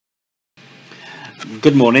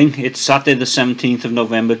Good morning. It's Saturday the 17th of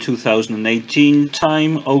November 2018,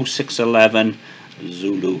 time 0611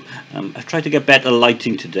 Zulu. I've tried to get better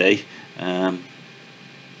lighting today. I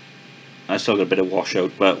still got a bit of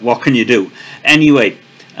washout, but what can you do? Anyway,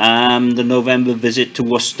 the November visit to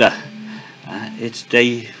Worcester. It's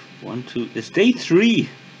day it's day 3.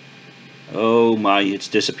 Oh my, it's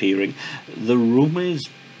disappearing. The room is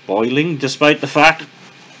boiling, despite the fact,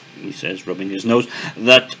 he says, rubbing his nose,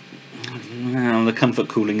 that the comfort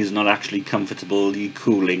cooling is not actually comfortably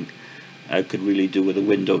cooling. I could really do with a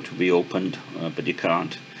window to be opened, but you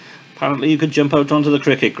can't. Apparently you could jump out onto the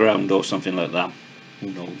cricket ground or something like that. Who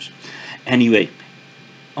knows? Anyway,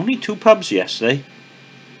 only 2 pubs yesterday,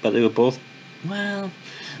 but they were both, well,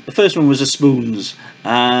 the first one was a Spoons,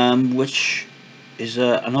 which is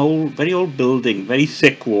an very old building, very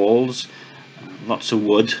thick walls, lots of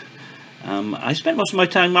wood. I spent most of my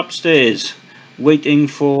time upstairs waiting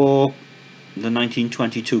for the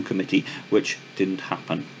 1922 committee, which didn't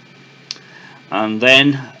happen. And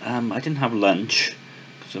then I didn't have lunch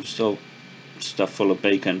because I'm still stuffed full of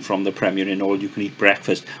bacon from the Premier Inn all-you-can-eat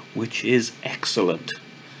breakfast, which is excellent.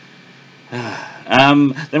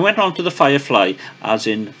 Then went on to the Firefly, as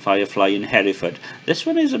in Firefly in Hereford. This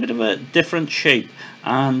one is a bit of a different shape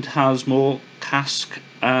and has more cask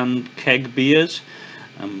and keg beers.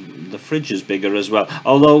 The fridge is bigger as well,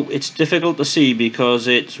 although it's difficult to see because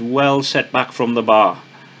it's well set back from the bar.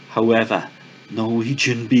 However,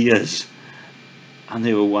 Norwegian beers, and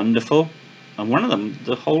they were wonderful, and one of them,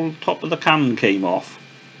 the whole top of the can came off,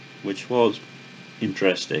 which was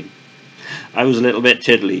interesting. I was a little bit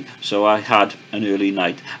tiddly, so I had an early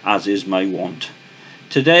night, as is my wont.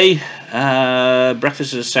 Today,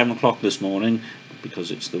 breakfast is 7 o'clock this morning,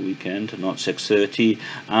 because it's the weekend, not 6:30.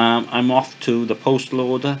 I'm off to the postal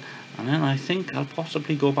order, and then I think I'll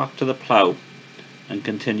possibly go back to the plough and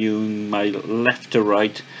continue my left to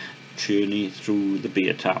right journey through the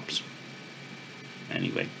beer taps.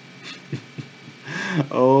 Anyway,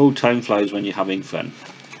 oh, time flies when you're having fun.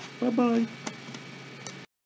 Bye bye.